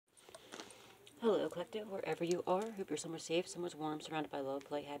Hello, Collective, wherever you are. Hope you're somewhere safe, somewhere warm, surrounded by love,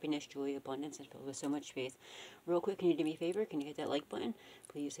 light, happiness, joy, abundance, and filled with so much faith. Real quick, can you do me a favor? Can you hit that like button?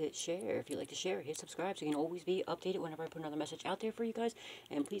 Please hit share. If you'd like to share, hit subscribe so you can always be updated whenever I put another message out there for you guys.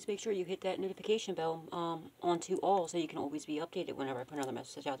 And please make sure you hit that notification bell onto all so you can always be updated whenever I put another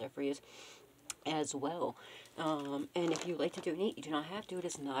message out there for you as well. And if you'd like to donate, you do not have to. It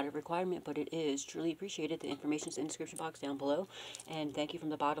is not a requirement, but it is truly appreciated. The information is in the description box down below. And thank you from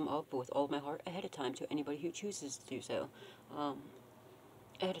the bottom up with all of my heart ahead of time to anybody who chooses to do so.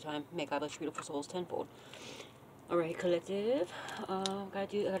 Ahead of time. May God bless your beautiful souls tenfold. Alright, Collective. I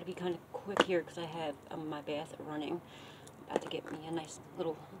gotta be kind of quick here because I have my bath running. I'm about to get me a nice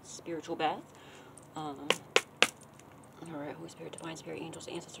little spiritual bath. Alright, Holy Spirit, Divine Spirit, Angels,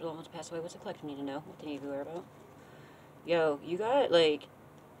 Ancestors, loved ones passed away. What's the collective need to know? What do you need to be aware about? Yo, you got, like,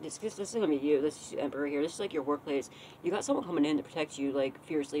 this is gonna be you. This is Emperor here. This is, like, your workplace. You got someone coming in to protect you, like,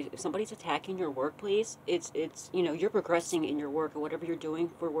 fiercely. If somebody's attacking your workplace, it's you know, you're progressing in your work, or whatever you're doing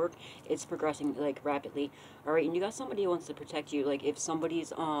for work, it's progressing, like, rapidly. Alright, and you got somebody who wants to protect you. Like, if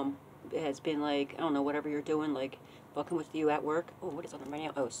somebody's, has been, like, I don't know, whatever you're doing, like, fucking with you at work. Oh, what is on right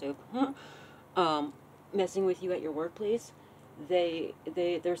now? Oh, soap. Messing with you at your workplace, there's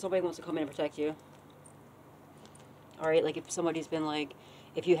somebody who wants to come in and protect you. Alright, like if somebody's been like,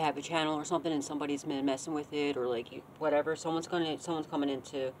 if you have a channel or something and somebody's been messing with it, or like you, whatever, someone's coming in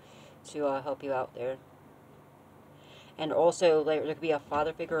to help you out there. And also, like, there could be a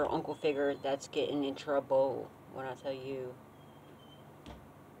father figure or uncle figure that's getting in trouble when I tell you.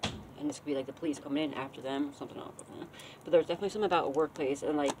 And this could be like the police coming in after them or something else. But there's definitely something about a workplace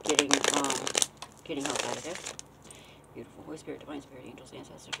and like getting help out of it. Beautiful. Holy Spirit, Divine Spirit, Angels,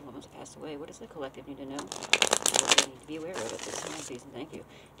 Ancestors, loved ones have passed away. What does the collective need to know? What do they need to be aware of at this time of season? Thank you.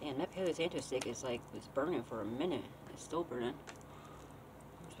 Damn, that Paleo Santo stick is like, it's burning for a minute. It's still burning.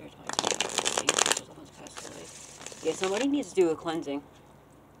 Holy Spirit, Divine Spirit, Angels, Ancestors, loved ones have passed away. Yeah, somebody needs to do a cleansing.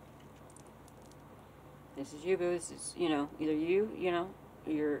 This is you, boo. This is, you know, either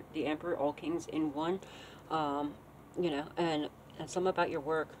you're the Emperor, all kings in one. You know, and something about your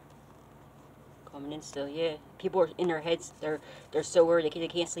work. Coming in still, yeah. People are in their heads. They're so worried they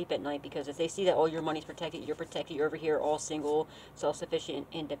can't sleep at night because if they see that all your money's protected, you're over here all single, self-sufficient,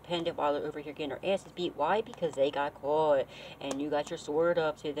 independent, while they're over here getting their asses beat. Why? Because they got caught and you got your sword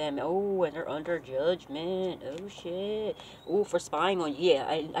up to them. Oh, and they're under judgment. Oh shit. Oh, for spying on you.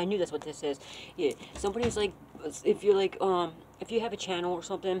 Yeah, I knew that's what this is. Yeah, somebody's like, if you're like if you have a channel or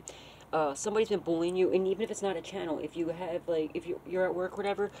something. Somebody's been bullying you, and even if it's not a channel, if you have, like, if you're at work or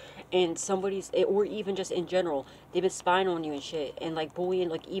whatever, and somebody's, or even just in general, they've been spying on you and shit, and, like, bullying,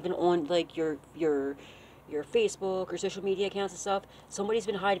 like, even on, like, your Facebook or social media accounts and stuff, somebody's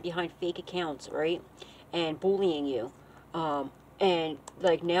been hiding behind fake accounts, right, and bullying you, and,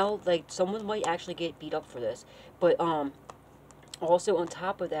 like, now, like, someone might actually get beat up for this, but, also on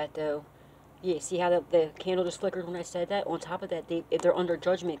top of that, though, yeah, see how the candle just flickered when I said that? On top of that, they're under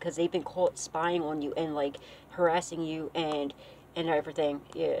judgment because they've been caught spying on you and, like, harassing you and everything.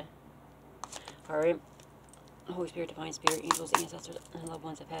 Yeah. Alright. Holy Spirit, Divine Spirit, Angels, Ancestors, and loved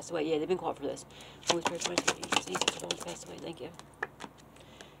ones have passed away. Yeah, they've been caught for this. Holy Spirit, Divine Spirit, Angels, Ancestors, loved ones have passed away. Thank you.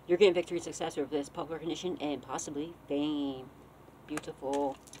 You're getting victory and success over this, public recognition, and possibly fame.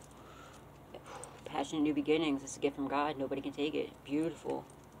 Beautiful. Passion and new beginnings. It's a gift from God. Nobody can take it. Beautiful.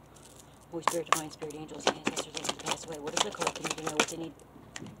 Holy Spirit, Divine Spirit, Angels, Ancestors, loved ones pass away. What does the collective need to know? What they need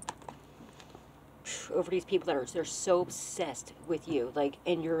over these people that are, they're so obsessed with you, like,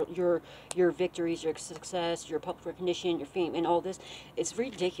 and your victories, your success, your public recognition, your fame, and all this. It's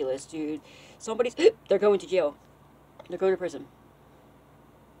ridiculous, dude. Somebody's they're going to jail. They're going to prison.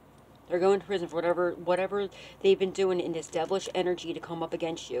 They're going to prison for whatever they've been doing in this devilish energy to come up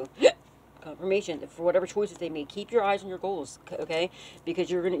against you. Confirmation for whatever choices they made. Keep your eyes on your goals, okay?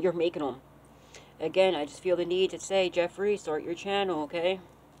 Because you're making them. Again, I just feel the need to say, Jeffrey, start your channel, okay?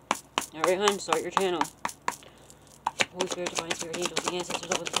 Alright, hun, start your channel. Holy Spirit, Divine Spirit, Angels, the Ancestors,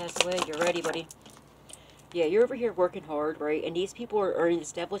 loved ones passed away. You're ready, buddy. Yeah, you're over here working hard, right? And these people are in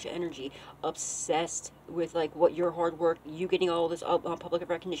this devilish energy, obsessed with, like, what your hard work, you getting all this public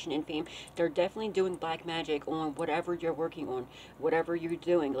recognition and fame. They're definitely doing black magic on whatever you're working on, whatever you're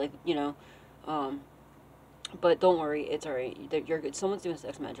doing, like, you know, but don't worry, it's alright. You're good. Someone's doing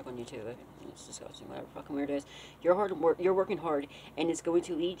sex magic on you too. It's disgusting, whatever fucking weird it is. You're working hard, and it's going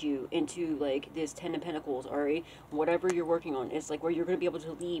to lead you into, like, this Ten of Pentacles, alright? Whatever you're working on, it's like where you're going to be able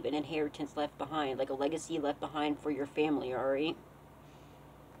to leave an inheritance left behind, like a legacy left behind for your family, alright?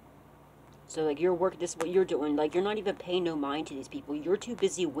 So, like, your work, this is what you're doing. Like, you're not even paying no mind to these people. You're too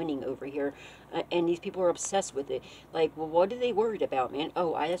busy winning over here. And these people are obsessed with it. Like, well, what are they worried about, man?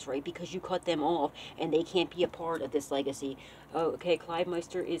 Oh, that's right, because you cut them off, and they can't be a part of this legacy. Oh, okay, Clyde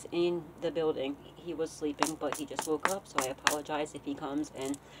Meister is in the building. He was sleeping, but he just woke up, so I apologize if he comes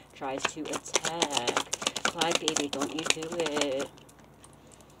and tries to attack. Clyde, baby, don't you do it.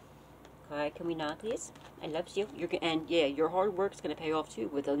 Clyde, can we not, please? I love you. And yeah, your hard work's gonna pay off too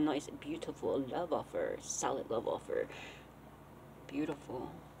with a nice, beautiful love offer, solid love offer. Beautiful.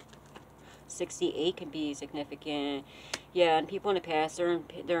 68 can be significant. Yeah, and people in the past,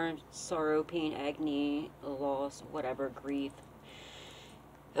 they're in sorrow, pain, agony, loss, whatever, grief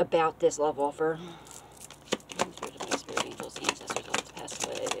about this love offer. Spirit angels, ancestors, all that's passed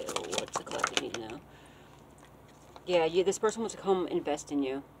away. What's the collective need to know? Yeah, this person wants to come invest in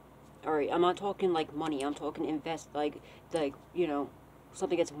you. Alright, I'm not talking like money. I'm talking invest, like, you know,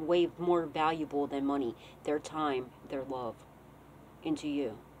 something that's way more valuable than money. Their time, their love into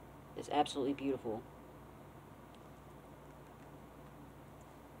you. It's absolutely beautiful.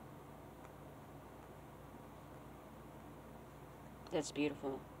 That's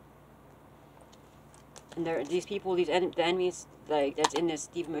beautiful. And these people, the enemies, like, that's in this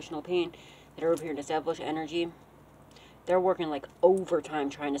deep emotional pain, that are over here in this devilish energy, they're working like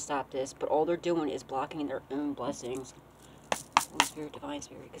overtime trying to stop this, but all they're doing is blocking their own blessings. Holy Spirit, Divine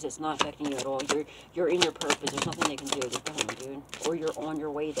Spirit, because it's not affecting you at all. You're in your purpose. There's nothing they can do. Just go home, dude. Or you're on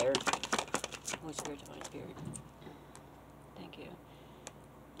your way there. Holy Spirit, Divine Spirit. Thank you.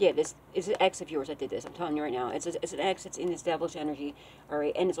 Yeah, this is an ex of yours that did this. I'm telling you right now. It's an ex that's in this devilish energy,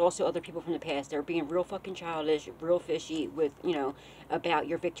 alright? And it's also other people from the past. They're being real fucking childish, real fishy with, you know, about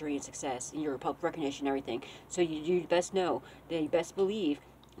your victory and success and your public recognition and everything. So you best know, that you best believe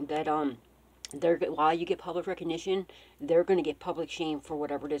that, while you get public recognition, they're going to get public shame for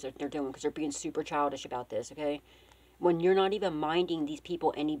whatever it is that they're doing because they're being super childish about this, okay? When you're not even minding these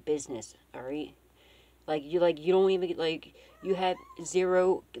people any business, alright? You don't even, like, you have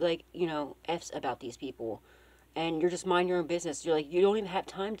zero, like, you know, F's about these people. And you're just mind your own business. You're like, you don't even have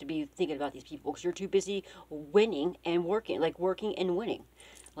time to be thinking about these people because you're too busy winning and working. Like, working and winning.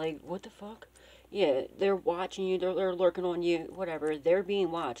 Like, what the fuck? Yeah, they're watching you. They're lurking on you. Whatever. They're being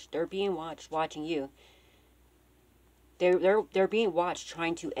watched. They're being watched, watching you. They're being watched,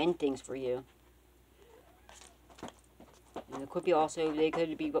 trying to end things for you. And it could be also, they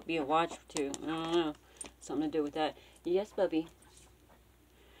could be being watched too. I don't know. Something to do with that. Yes, Bubby.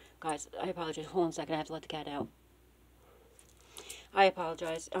 Guys, I apologize. Hold on a second. I have to let the cat out. I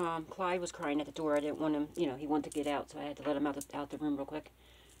apologize. Clyde was crying at the door. I didn't want him, you know, he wanted to get out, so I had to let him out the room real quick.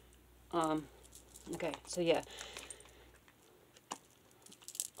 Okay, so yeah.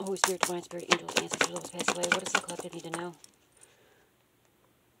 Holy Spirit, Divine Spirit, angels, ancestors, all passed away. What does the collective need to know?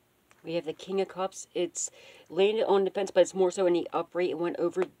 We have the King of Cups. It's landed on defense, but it's more so in the upright. It went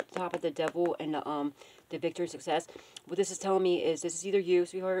over the top of the devil and the victory success. What this is telling me is this is either you,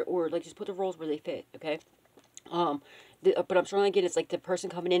 sweetheart, or, like, just put the roles where they fit, okay? But I'm trying to get, it's like the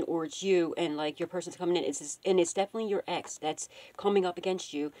person coming in, or it's you, and, like, your person's coming in. And it's definitely your ex that's coming up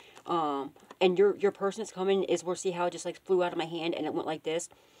against you. And your person that's coming is, we'll see how it just, like, flew out of my hand and it went like this.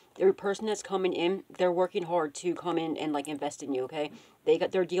 The person that's coming in, they're working hard to come in and, like, invest in you, okay?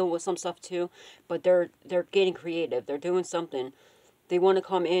 They're dealing with some stuff too, but they're getting creative. They're doing something. They want to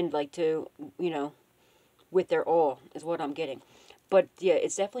come in, like, to, you know, with their all, is what I'm getting. But yeah,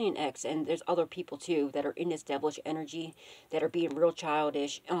 it's definitely an ex, and there's other people too that are in this devilish energy that are being real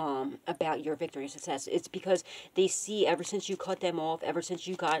childish about your victory and success. It's because they see, ever since you cut them off, ever since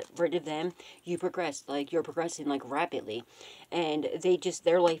you got rid of them, you progressed. Like, you're progressing, like, rapidly, and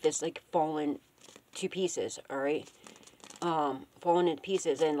their life is, like, falling to pieces. All right, falling into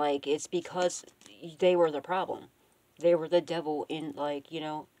pieces, and, like, it's because they were the problem. They were the devil in, like, you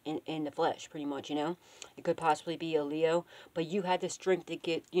know, in the flesh, pretty much, you know. It could possibly be a Leo, but you had the strength to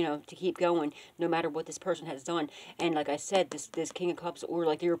get, you know, to keep going, no matter what this person has done. And like I said, this King of Cups, or,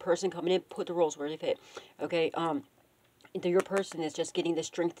 like, your person coming in, put the roles where they fit, okay. Your person is just getting the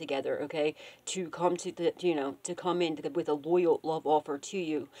strength together, okay, to come to the, you know, to come in with a loyal love offer to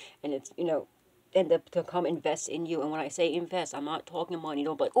you, and it's, you know, and to come invest in you. And when I say invest, I'm not talking money.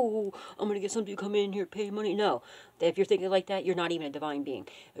 Don't be like, oh, I'm going to get somebody to come in here, pay money. No. If you're thinking like that, you're not even a divine being.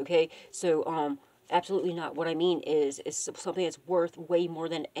 Okay? So, absolutely not. What I mean is something that's worth way more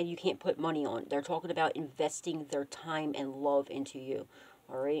than, and you can't put money on. They're talking about investing their time and love into you.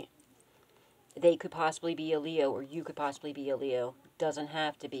 Alright? They could possibly be a Leo, or you could possibly be a Leo. Doesn't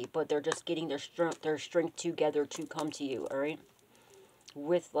have to be. But they're just getting their strength together to come to you. Alright?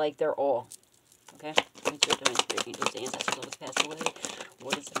 With, like, their all. Okay? Angels, ancestors, all passed away.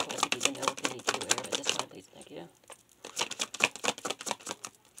 What is the cause if you didn't know what they need to wear at this time, please? Thank you.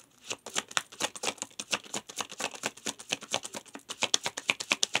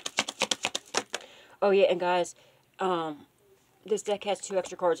 Oh yeah, and guys, this deck has 2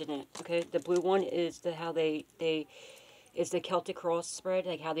 extra cards in it. Okay, the blue one is the how they is the Celtic cross spread,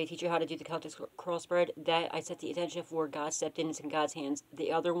 like how they teach you how to do the Celtic cross spread. That I set the intention for God stepped in, it's in God's hands.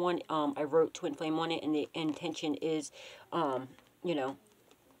 The other one, I wrote twin flame on it, and the intention is, you know,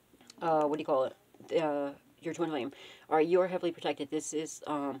 what do you call it? Your twin flame. All right, you are heavily protected. This is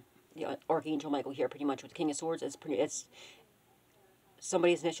the Archangel Michael here, pretty much with the King of Swords. It's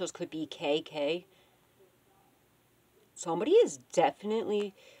somebody's initials could be KK. Somebody is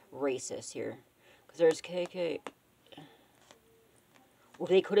definitely racist here, because there's KK. Well,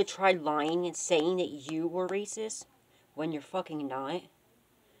 they could have tried lying and saying that you were racist when you're fucking not.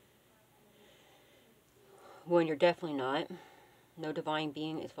 When you're definitely not. No divine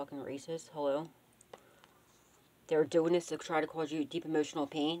being is fucking racist. Hello. They're doing this to try to cause you deep emotional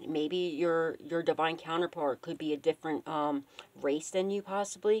pain. Maybe your divine counterpart could be a different race than you,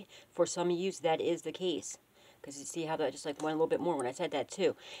 possibly. For some of you, that is the case. Because you see how that just like went a little bit more when I said that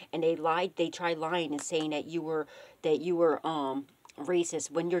too. And they lied. They tried lying and saying that you were racist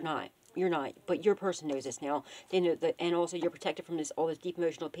when you're not. You're not, but your person knows this now. They know that, and also you're protected from all this deep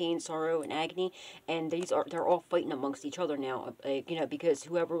emotional pain, sorrow, and agony. And they're all fighting amongst each other now. You know, because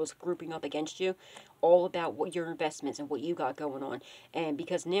whoever was grouping up against you, all about what your investments and what you got going on. And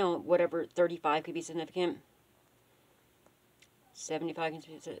because now, whatever 35 could be significant, 75 can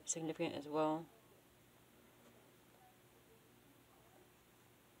be significant as well.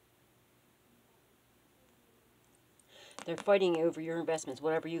 They're fighting over your investments,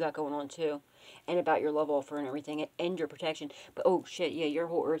 whatever you got going on too, and about your love offer and everything, and your protection. But oh shit, yeah, your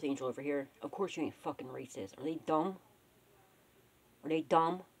whole Earth Angel over here. Of course you ain't fucking racist. Are they dumb? Are they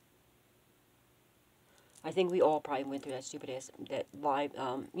dumb? I think we all probably went through that stupid ass, that live,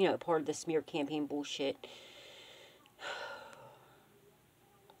 you know, part of the smear campaign bullshit.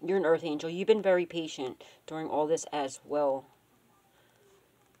 You're an Earth Angel. You've been very patient during all this as well.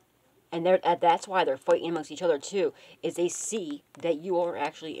 And that's why they're fighting amongst each other too, is they see that you are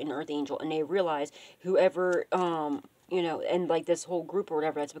actually an Earth Angel, and they realize whoever, you know, and like this whole group or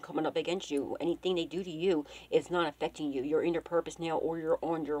whatever that's been coming up against you, anything they do to you is not affecting you. You're in your purpose now, or you're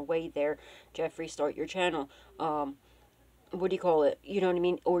on your way there. Jeffrey, start your channel. What do you call it? You know what I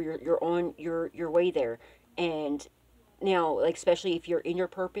mean? Or you're on your way there. And now, like, especially if you're in your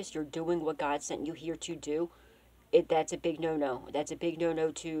purpose, you're doing what God sent you here to do. That's a big no-no. That's a big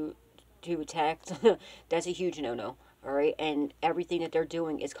no-no to attack. That's a huge no-no. All right, and everything that they're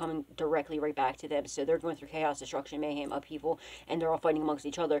doing is coming directly right back to them. So they're going through chaos, destruction, mayhem, upheaval, and they're all fighting amongst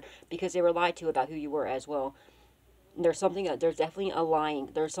each other because they were lied to about who you were as well. There's definitely a lying.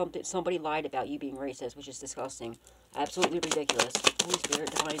 Somebody lied about you being racist, which is disgusting. Absolutely ridiculous. Holy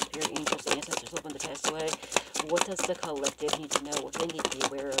Spirit, Divine Spirit, angels, ancestors, love, and the passed away. What does the collective need to know? What do they need to be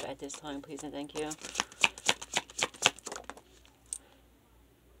aware of at this time, please and thank you?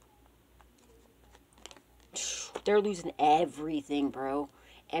 They're losing everything, bro.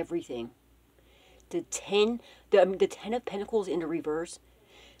 Everything. The 10 of Pentacles in the reverse.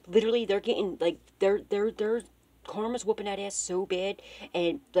 Literally, they're getting, like, their karma's whooping that ass so bad,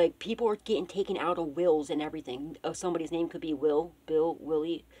 and like people are getting taken out of wills and everything. Somebody's name could be Will, Bill,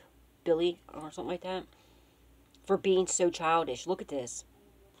 Willie, Billy, or something like that, for being so childish. Look at this.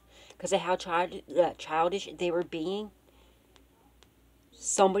 Because of how childish they were being,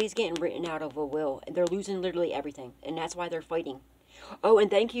 somebody's getting written out of a will, and they're losing literally everything, and that's why they're fighting. Oh, and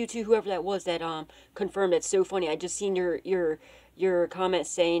thank you to whoever that was that confirmed. That's so funny. I just seen your comment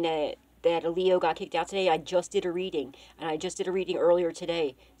saying that a Leo got kicked out today. I just did a reading, and I just did a reading earlier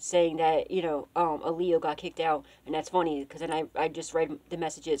today saying that, you know, a Leo got kicked out, and that's funny because then I just read the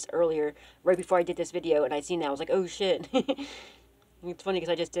messages earlier right before I did this video, and I seen that. I was like, oh shit. It's funny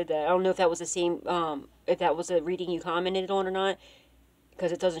because I just did that. I don't know if that was the same, if that was a reading you commented on or not,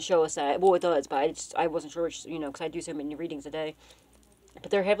 because it doesn't show us that. Well, it does, but I wasn't sure which, you know, because I do so many readings a day.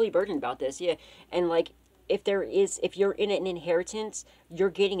 But they're heavily burdened about this, yeah. And like, if you're in an inheritance, you're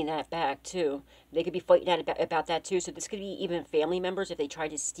getting that back too. They could be fighting about that too. So this could be even family members if they try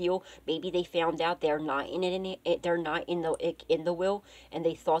to steal. Maybe they found out they're not in it. They're not in the will, and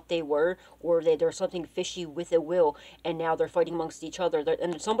they thought they were, or there's something fishy with a will, and now they're fighting amongst each other.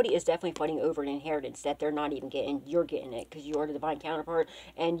 And somebody is definitely fighting over an inheritance that they're not even getting. You're getting it because you are the divine counterpart,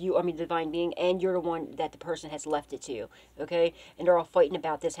 and the divine being, and you're the one that the person has left it to you. Okay, and they're all fighting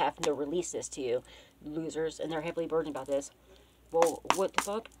about this, having to release this to you. Losers, and they're heavily burdened about this. Well, what the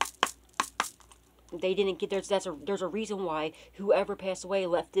fuck? They didn't get there's a reason why whoever passed away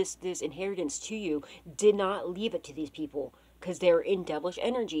left this inheritance to you did not leave it to these people, because they're in devilish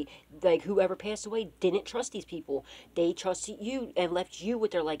energy. Like, whoever passed away didn't trust these people. They trusted you and left you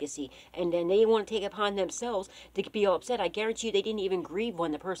with their legacy, and then they want to take it upon themselves to be all upset. I guarantee you they didn't even grieve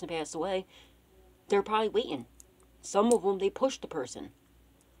when the person passed away. They're probably waiting. Some of them, they pushed the person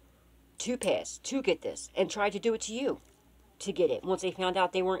to pass, to get this, and tried to do it to you to get it once they found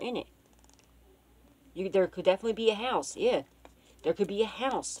out they weren't in it. There could definitely be a house, yeah. There could be a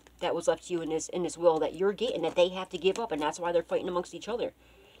house that was left to you in this will that you're getting, that they have to give up, and that's why they're fighting amongst each other.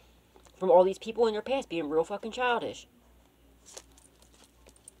 From all these people in their past being real fucking childish.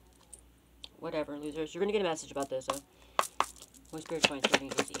 Whatever, losers. You're gonna get a message about this, though. Holy Spirit's fine, serving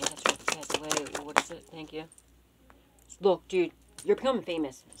you. Yeah, that's right. Pass away. What is it? Thank you. Look, dude. You're becoming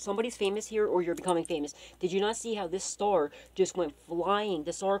famous. Somebody's famous here, or you're becoming famous. Did you not see how this star just went flying,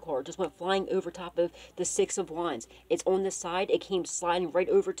 the star card just went flying over top of the Six of Wands? It's on the side. It came sliding right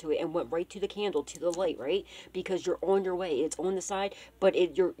over to it and went right to the candle, to the light, right? Because you're on your way. It's on the side, but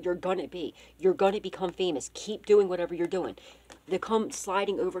you're gonna be. You're gonna become famous. Keep doing whatever you're doing. They come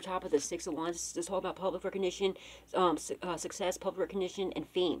sliding over top of the Six of Wands. It's all about public recognition, success, public recognition, and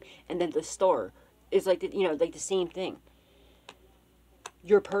fame. And then the star is like like the same thing.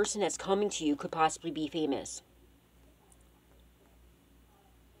 Your person that's coming to you could possibly be famous.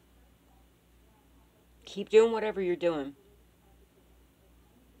 Keep doing whatever you're doing.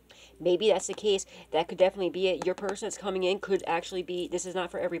 Maybe that's the case. That could definitely be it. Your person that's coming in could actually be, this is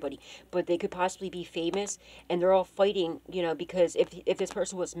not for everybody, but they could possibly be famous, and they're all fighting, because if this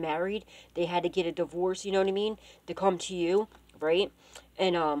person was married, they had to get a divorce, you know what I mean, to come to you, right?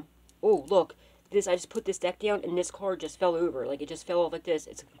 And, oh, look. I just put this deck down, and this card just fell over. Like, it just fell off like this.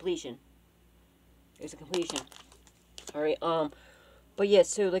 It's a completion. It's a completion. Alright, but yeah,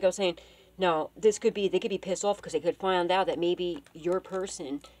 so, like I was saying, now, they could be pissed off because they could find out that maybe your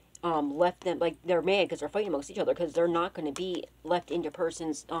person, left them, like, they're mad because they're fighting amongst each other, because they're not going to be left in your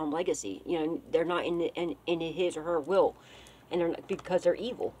person's, legacy. They're not in his or her will. And they're not, because they're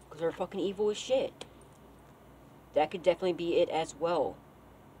evil. Because they're fucking evil as shit. That could definitely be it as well.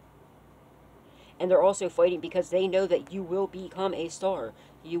 And they're also fighting because they know that you will become a star.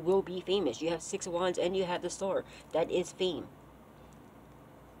 You will be famous. You have Six of Wands and you have the star. That is fame.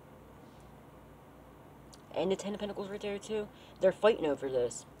 And the Ten of Pentacles right there too. They're fighting over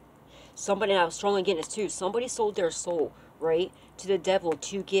this. Somebody, and I was strongly getting this too, somebody sold their soul, right, to the devil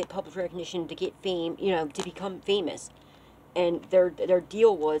to get public recognition, to get fame, to become famous. And their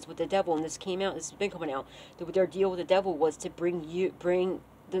deal was with the devil, and this has been coming out, their deal with the devil was to bring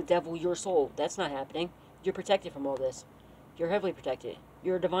the devil your soul. That's not happening. You're protected from all this. You're heavily protected.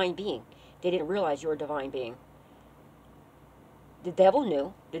 You're a divine being. They didn't realize you're a divine being. The devil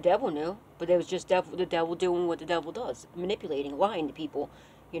knew. The devil knew. But it was just the devil doing what the devil does. Manipulating, lying to people.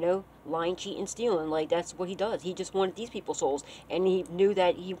 Lying, cheating, stealing. Like, that's what he does. He just wanted these people's souls. And he knew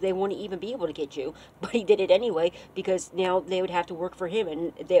that they wouldn't even be able to get you. But he did it anyway, because now they would have to work for him.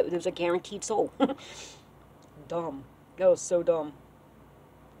 And there was a guaranteed soul. Dumb. That was so dumb.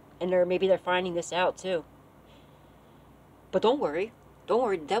 And maybe they're finding this out too. But don't worry. Don't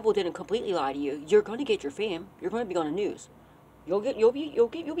worry. The devil didn't completely lie to you. You're going to get your fame. You're going to be on the news. You'll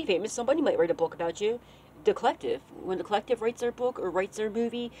be famous. Somebody might write a book about you. The Collective. When the Collective writes their book or writes their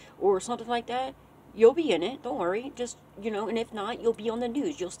movie or something like that, you'll be in it. Don't worry. Just, and if not, you'll be on the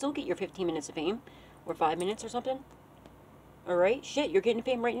news. You'll still get your 15 minutes of fame. Or 5 minutes or something. Alright? Shit, you're getting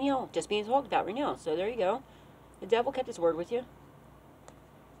fame right now. Just being talked about right now. So there you go. The devil kept his word with you.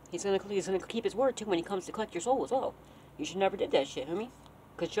 He's gonna keep his word too when he comes to collect your soul as well. You should never did that shit, homie.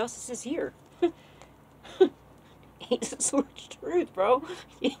 Because justice is here. It's the sword's truth, bro.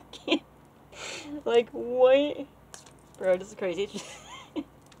 You can't. Like, what? Bro, this is crazy. It's just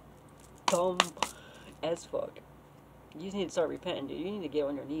dumb as fuck. You just need to start repenting, dude. You need to get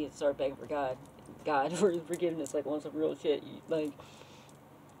on your knees and start begging for God for forgiveness, like, on some real shit. Like,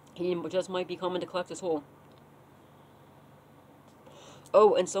 he just might be coming to collect his soul.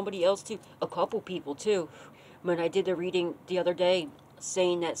 Oh, and somebody else too. A couple people too. When I did the reading the other day,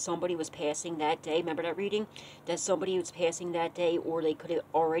 saying that somebody was passing that day. Remember that reading? That somebody was passing that day, or they could have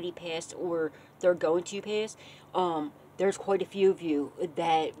already passed, or they're going to pass. There's quite a few of you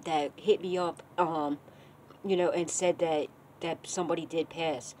that hit me up, and said that somebody did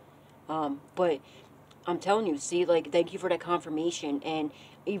pass. But I'm telling you, see, like, thank you for that confirmation. And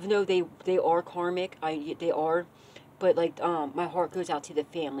even though they are karmic, they are. But, like, my heart goes out to the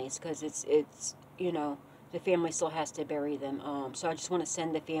families, because it's the family still has to bury them. So I just want to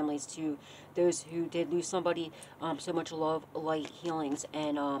send the families to those who did lose somebody, so much love, light, healings,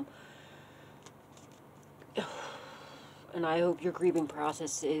 and And I hope your grieving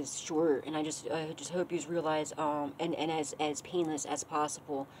process is short, and I just hope you realize, and as painless as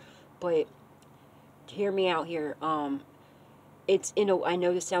possible. But hear me out here. It's, I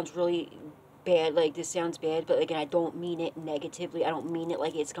know this sounds really bad, like this sounds bad, but again, I don't mean it negatively. I don't mean it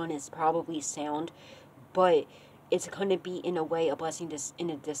like it's gonna probably sound, but it's gonna be in a way a blessing,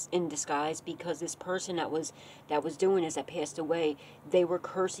 in disguise, because this person that was doing this, that passed away, they were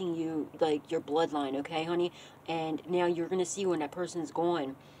cursing you, like your bloodline, okay, honey? And now you're gonna see when that person's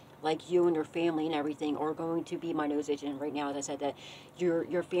gone, like you and your family and everything are going to be, my nose itching right now as I said that,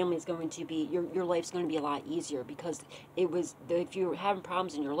 your family is going to be, your life's going to be a lot easier, because if you're having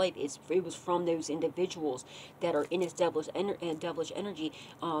problems in your life, it was from those individuals that are in this devilish energy,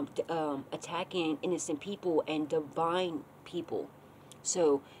 attacking innocent people and divine people.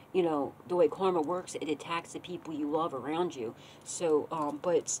 So, the way karma works, it attacks the people you love around you. So,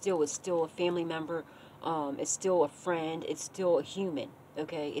 but it's still a family member, it's still a friend, it's still a human,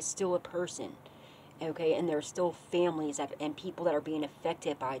 okay? It's still a person, okay? And there are still families and people that are being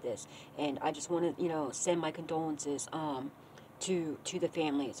affected by this. And I just want to, send my condolences, to the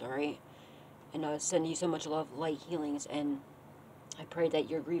families, all right? And send you so much love, light, healings, and I pray that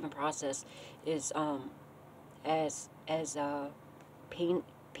your grieving process is, as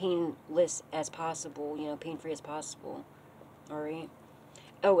painless as possible, pain-free as possible. All right.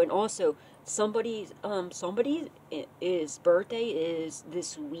 Oh, and also somebody's birthday is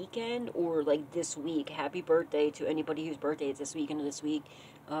this weekend, or like this week. Happy birthday to anybody whose birthday is this weekend or this week.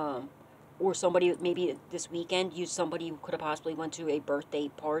 Or somebody maybe this weekend, somebody who could have possibly went to a birthday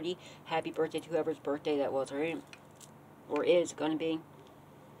party. Happy birthday to whoever's birthday that was, right? Or is gonna be.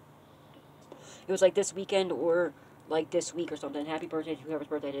 It was like this weekend or like this week or something. Happy birthday to whoever's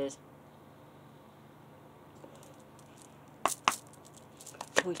birthday it is.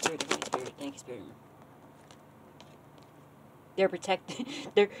 Holy Spirit, Holy Spirit, thank you, Spirit. They're protected.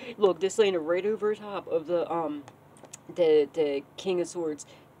 Look, this laying right over top of the King of Swords.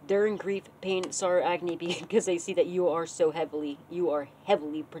 They're in grief, pain, sorrow, agony, because they see that you are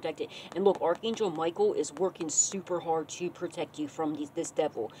heavily protected. And look, Archangel Michael is working super hard to protect you from this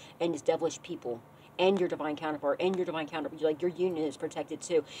devil and these devilish people. And your divine counterpart, like your union is protected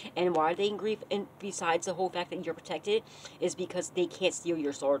too. And why are they in grief? And besides the whole fact that you're protected, is because they can't steal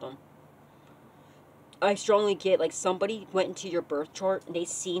your stardom. I strongly get, like, somebody went into your birth chart and they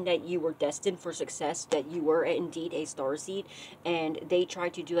seen that you were destined for success, that you were indeed a starseed, and they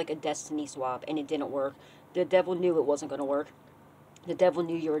tried to do like a destiny swap and it didn't work. The devil knew it wasn't going to work. The devil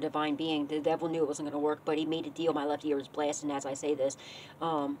knew you were a divine being. The devil knew it wasn't going to work, but he made a deal. My left ear is blasting as I say this.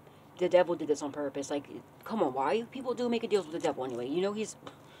 The devil did this on purpose. Like, come on, why people do make a deal with the devil anyway? He's...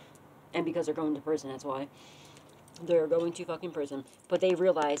 And because they're going to prison, that's why. They're going to fucking prison. But they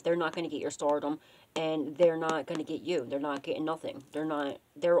realize they're not going to get your stardom, and they're not going to get you. They're not getting nothing.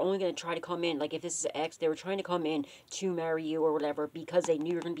 They're only going to try to come in, like if this is an ex, they were trying to come in to marry you or whatever because they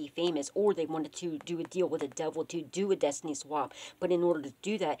knew you were going to be famous, or they wanted to do a deal with the devil to do a destiny swap. But in order to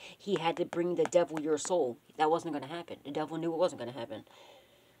do that, he had to bring the devil your soul. That wasn't going to happen. The devil knew it wasn't going to happen.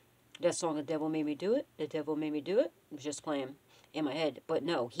 That song, The Devil Made Me Do It, The Devil Made Me Do It, was just playing in my head. But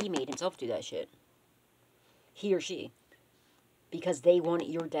no, he made himself do that shit. He or she. Because they wanted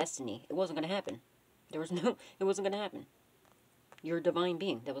your destiny. It wasn't going to happen. It wasn't going to happen. You're a divine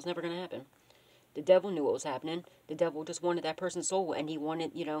being. That was never going to happen. The devil knew what was happening. The devil just wanted that person's soul, and he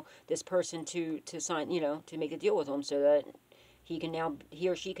wanted, this person to sign, to make a deal with him so that he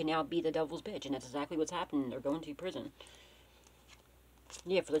or she can now be the devil's bitch. And that's exactly what's happening. They're going to prison.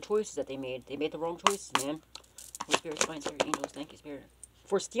 Yeah, for the choices that they made. They made the wrong choices, man. Holy Spirit, Divine Spirit, Angels, thank you, Spirit.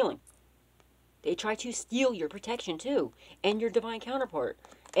 For stealing. They try to steal your protection, too. And your divine counterpart.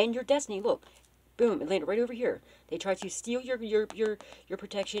 And your destiny. Look. Boom. It landed right over here. They try to steal your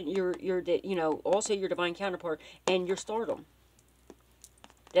protection, also your divine counterpart, and your stardom.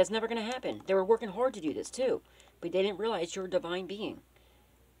 That's never going to happen. They were working hard to do this, too. But they didn't realize you're a divine being.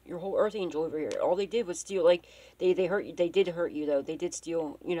 Your whole earth angel over here. All they did was steal, like, they hurt you. They did hurt you, though. They did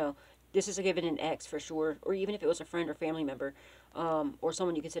steal, this is given an ex for sure. Or even if it was a friend or family member, or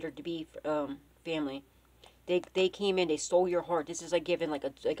someone you considered to be family. They came in, they stole your heart. This is like giving like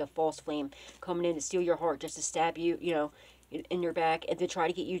a false flame coming in to steal your heart, just to stab you, in your back, and to try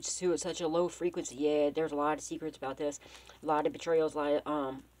to get you to such a low frequency. Yeah, there's a lot of secrets about this. A lot of betrayals, a lot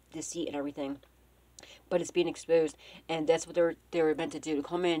of deceit and everything. but it's being exposed, and that's what they're meant to do, to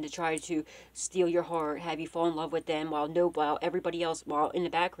come in to try to steal your heart, have you fall in love with them, while everybody else, while in the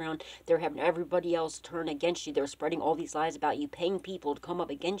background they're having everybody else turn against you. They're spreading all these lies about you, paying people to come up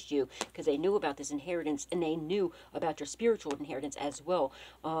against you because they knew about this inheritance, and they knew about your spiritual inheritance as well.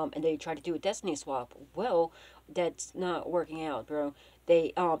 And they tried to do a destiny swap. Well, that's not working out, bro.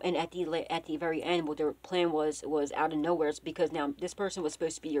 They and at the very end, what their plan was out of nowhere. It's because now this person was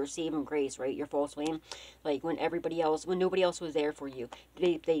supposed to be your saving grace, right? Your false flame. Like when nobody else was there for you,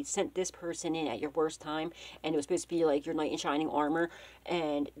 they sent this person in at your worst time, and it was supposed to be like your knight in shining armor.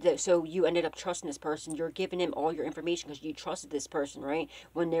 And so you ended up trusting this person. You're giving him all your information because you trusted this person, right?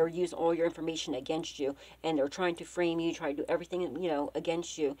 When they were using all your information against you, and they're trying to frame you, try to do everything,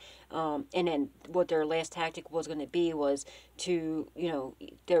 against you. And then what their last tactic was going to be was to,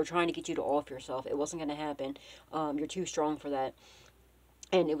 they were trying to get you to off yourself. It wasn't going to happen. You're too strong for that.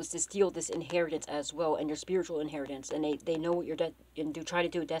 And it was to steal this inheritance as well, and your spiritual inheritance. And they know what you're and do try to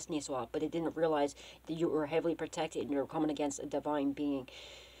do a destiny swap, but they didn't realize that you were heavily protected and you were coming against a divine being.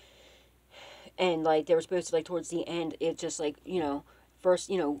 And like they were supposed to, like, towards the end, it just like, first,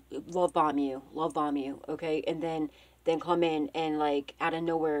 love bomb you, okay, and then come in and like out of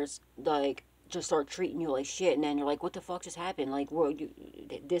nowhere's like just start treating you like shit, and then you're like, what the fuck just happened? Like,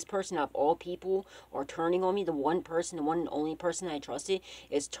 this person of all people are turning on me. The one and only person I trusted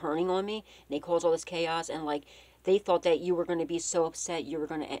is turning on me, and they cause all this chaos, and like they thought that you were going to be so upset you were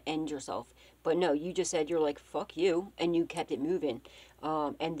going to end yourself. But no, you just said, you're like, fuck you, and you kept it moving.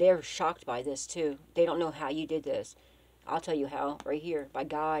 And they're shocked by this too. They don't know how you did this. I'll tell you how, right here, by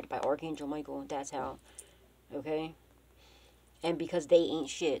God, by Archangel Michael. That's how. Okay. And because they ain't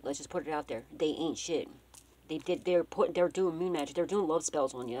shit, let's just put it out there. They ain't shit. They're doing moon magic. They're doing love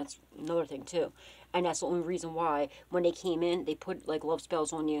spells on you. That's another thing too. And that's the only reason why when they came in, they put like love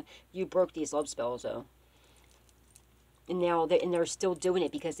spells on you. You broke these love spells though. And now they're still doing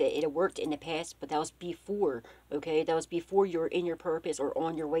it because it worked in the past, but that was before, okay? That was before you were in your purpose or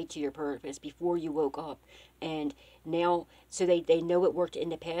on your way to your purpose, before you woke up. And now, so they know it worked in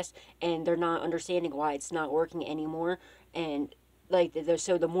the past, and they're not understanding why it's not working anymore. And like,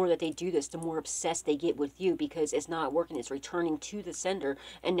 so the more that they do this, the more obsessed they get with you because it's not working. It's returning to the sender,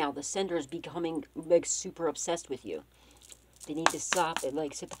 and now the sender is becoming like super obsessed with you. They need to stop and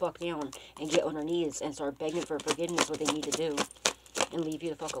like sit the fuck down and get on their knees and start begging for forgiveness, what they need to do, and leave you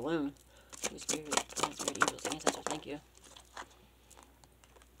the fuck alone. Spirit, angels, ancestors, thank you.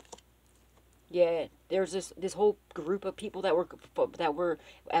 Yeah, there's this whole group of people that were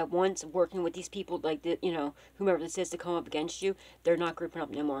at once working with these people, like whomever this is to come up against you. They're not grouping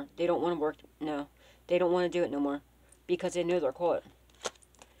up no more. They don't want to work. No, they don't want to do it no more because they know they're caught.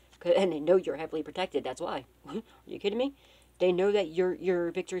 And they know you're heavily protected. That's why. Are you kidding me? They know that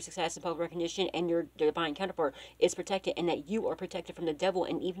your victory, success, and public recognition and your divine counterpart is protected, and that you are protected from the devil,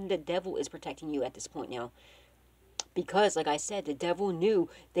 and even the devil is protecting you at this point now. Because, like I said, the devil knew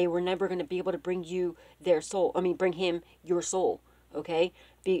they were never going to be able to bring you their soul. Bring him your soul. Okay?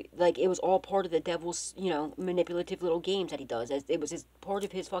 It was all part of the devil's, manipulative little games that he does. It was part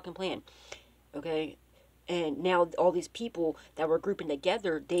of his fucking plan. Okay? And now all these people that were grouping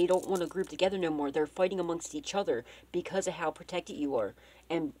together, they don't want to group together no more. They're fighting amongst each other because of how protected you are.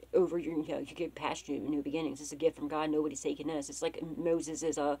 And over you get past your new beginnings. It's a gift from God. Nobody's taking this. It's like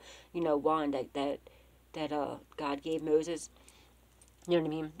Moses' wand that God gave Moses. You know what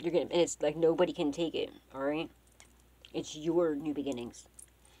I mean? And it's like nobody can take it. All right? It's your new beginnings.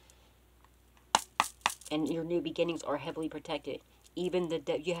 And your new beginnings are heavily protected. Even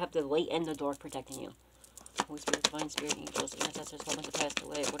you have the light and the dark protecting you. Holy Spirit, Divine Spirit, angels, ancestors, loved ones that passed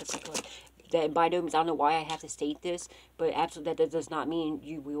away. What is it called? That by no means, I don't know why I have to state this, but absolutely that does not mean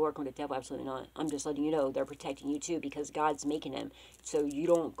we work on the devil. Absolutely not. I'm just letting you know they're protecting you too because God's making them. So you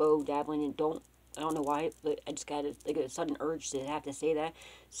don't go dabbling and I don't know why, but I just got a sudden urge to have to say that.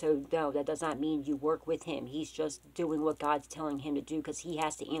 So no, that does not mean you work with him. He's just doing what God's telling him to do because he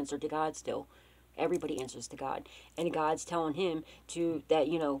has to answer to God still. Everybody answers to God. And God's telling him that,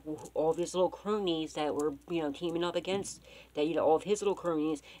 all of his little cronies that were, teaming up against, that, all of his little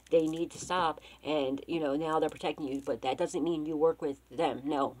cronies, they need to stop. And, now they're protecting you. But that doesn't mean you work with them.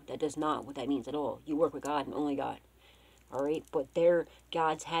 No, that does not what that means at all. You work with God and only God. All right? But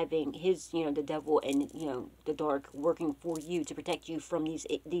God's having his, the devil and, the dark working for you to protect you from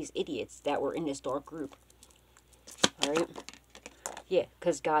these idiots that were in this dark group. All right? Yeah,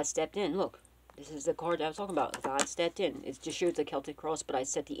 because God stepped in. Look. This is the card that I was talking about. God stepped in. It just shows the Celtic cross, but I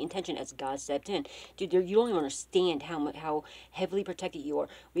set the intention as God stepped in. Dude, you don't even understand how heavily protected you are.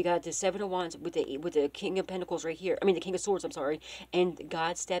 We got the Seven of Wands with the King of Pentacles right here. I mean, the King of Swords, I'm sorry. And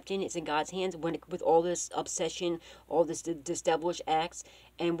God stepped in. It's in God's hands with all this obsession, all this devilish acts,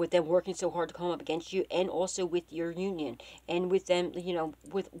 and with them working so hard to come up against you, and also with your union, and with them, you know,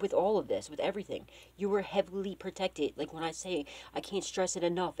 with all of this, with everything. You were heavily protected. Like, when I say, I can't stress it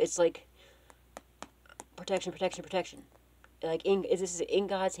enough. It's like protection, protection, protection. Like, this is in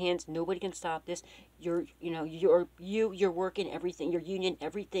God's hands. Nobody can stop this. You're working, everything, your union,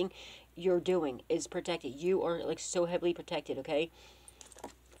 everything you're doing is protected. You are, like, so heavily protected, okay,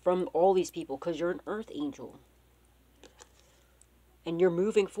 from all these people, because you're an earth angel. And you're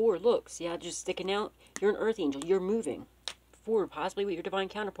moving forward. Look, see how just sticking out? You're an earth angel. You're moving forward, possibly with your divine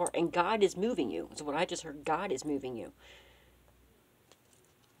counterpart. And God is moving you. That's what I just heard. God is moving you.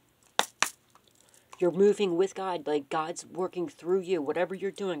 You're moving with God, like God's working through you. Whatever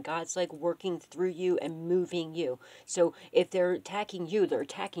you're doing, God's like working through you and moving you. So if they're attacking you, they're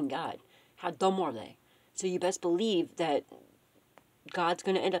attacking God. How dumb are they? So you best believe that God's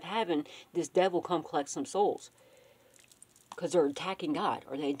going to end up having this devil come collect some souls. Because they're attacking God.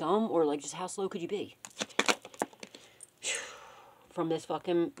 Are they dumb? Or like, just how slow could you be? From this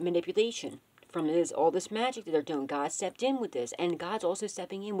fucking manipulation. From all this magic that they're doing. God stepped in with this, and God's also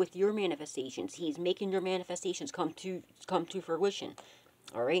stepping in with your manifestations. He's making your manifestations come to fruition.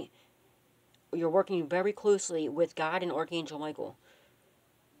 All right, you're working very closely with God and Archangel Michael.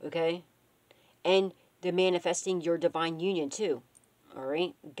 Okay, and they're manifesting your divine union too. All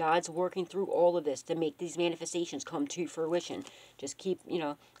right, God's working through all of this to make these manifestations come to fruition. Just keep,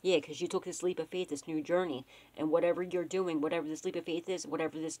 yeah, because you took this leap of faith, this new journey, and whatever you're doing, whatever this leap of faith is,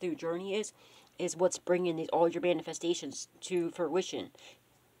 whatever this new journey is what's bringing all your manifestations to fruition.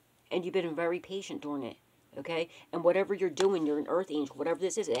 And you've been very patient during it. Okay, and whatever you're doing, you're an earth angel. Whatever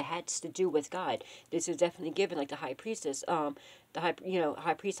this is, it has to do with God. This is definitely given, like the high priestess, high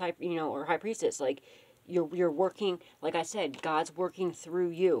priest, or high priestess, like. You're working, like I said, God's working through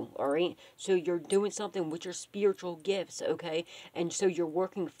you, all right? So you're doing something with your spiritual gifts, okay? And so you're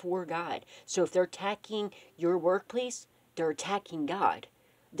working for God. So if they're attacking your workplace, they're attacking God.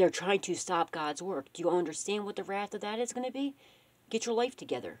 They're trying to stop God's work. Do you understand what the wrath of that is going to be? Get your life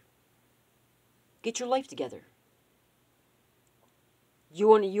together. Get your life together. You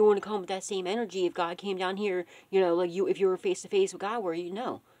want to come with that same energy if God came down here, if you were face to face with God, where you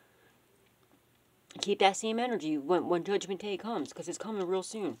know. Keep that same energy when Judgment Day comes, because it's coming real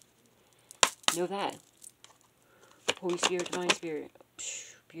soon. Know that. Holy Spirit, Divine Spirit.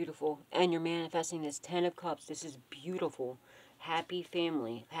 Beautiful. And you're manifesting this 10 of Cups. This is beautiful. Happy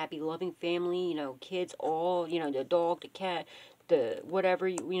family. Happy, loving family. Kids, all, the dog, the cat, the whatever,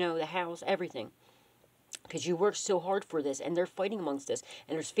 the house, everything. Because you worked so hard for this, and they're fighting amongst this.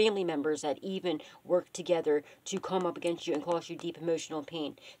 And there's family members that even work together to come up against you and cause you deep emotional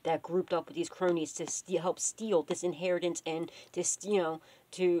pain. That grouped up with these cronies to help steal this inheritance and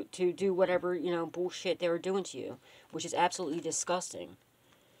to do whatever, bullshit they were doing to you. Which is absolutely disgusting.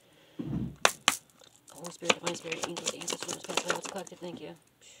 Holy Spirit, Divine Spirit, angels, what's collective, thank you.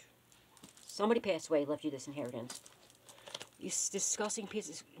 Somebody passed away, left you this inheritance. These disgusting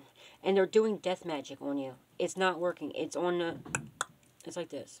pieces. And they're doing death magic on you. It's not working. It's on the... It's like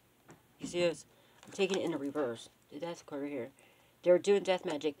this. You see this? I'm taking it in the reverse. That's right here. They're doing death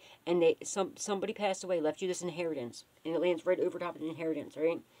magic. And somebody passed away, left you this inheritance. And it lands right over top of the inheritance,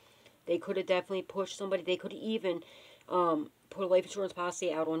 right? They could have definitely pushed somebody. They could have even put a life insurance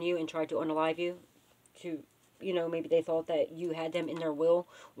policy out on you and tried to unalive you. To, maybe they thought that you had them in their will,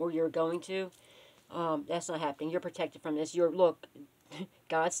 or you're going to. That's not happening. You're protected from this. Look...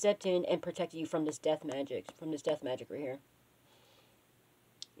 God stepped in and protected you from this death magic. From this death magic right here.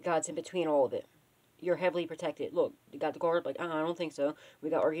 God's in between all of it. You're heavily protected. Look, you got the guard. Like, I don't think so. We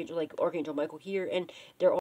got Archangel Michael here, and they're all